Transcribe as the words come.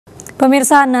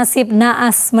Pemirsa, nasib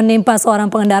naas menimpa seorang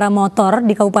pengendara motor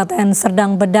di Kabupaten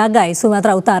Serdang Bedagai,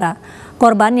 Sumatera Utara.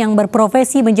 Korban yang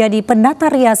berprofesi menjadi penata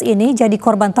Rias ini jadi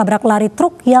korban tabrak lari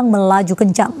truk yang melaju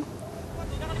kencang.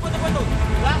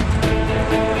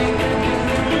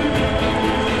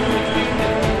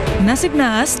 Nasib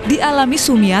naas dialami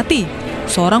Sumiati,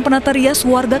 seorang penata Rias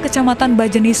warga Kecamatan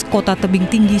Bajenis, Kota Tebing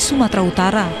Tinggi, Sumatera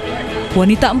Utara.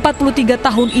 Wanita 43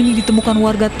 tahun ini ditemukan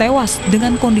warga tewas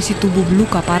dengan kondisi tubuh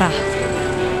luka parah.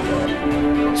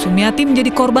 Sumiati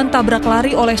menjadi korban tabrak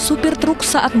lari oleh supir truk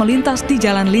saat melintas di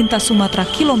Jalan Lintas Sumatera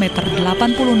kilometer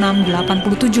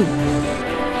 86-87.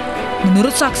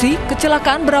 Menurut saksi,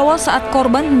 kecelakaan berawal saat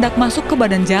korban hendak masuk ke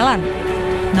badan jalan.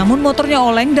 Namun motornya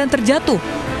oleng dan terjatuh.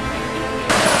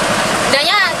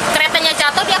 Keretanya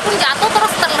jatuh, dia pun jatuh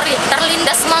terus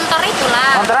terlindas motor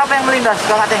itulah. Motor apa yang melindas?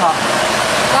 Kakak tengok.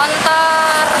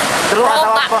 Motor Truk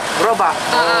atau apa? Gerobak.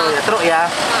 Oh ya, truk ya.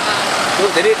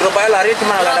 Truk, jadi gerobaknya lari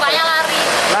cuma ada gerobaknya lari.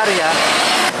 Lari ya.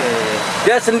 Oke.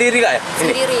 Dia sendiri kak ya?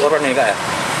 Sendiri. Ini korban ini kak ya?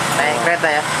 Naik kereta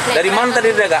ya. Dari mana tadi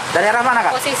dia kak? Dari arah mana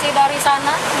kak? Posisi dari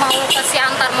sana mau ke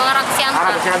Siantar, mengarah ke Siantar.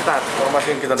 Arah ke Siantar. Informasi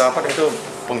yang kita dapat itu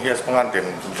penghias pengantin,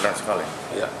 benar sekali.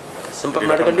 Iya. Sempat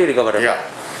melarikan diri kabarnya? Iya.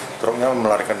 Truknya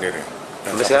melarikan diri.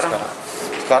 Dan sampai sekarang?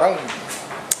 Sekarang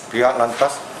pihak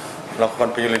lantas melakukan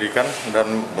penyelidikan dan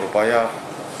berupaya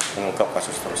mengungkap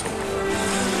kasus tersebut.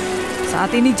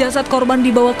 Saat ini jasad korban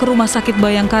dibawa ke Rumah Sakit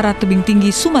Bayangkara Tebing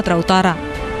Tinggi, Sumatera Utara.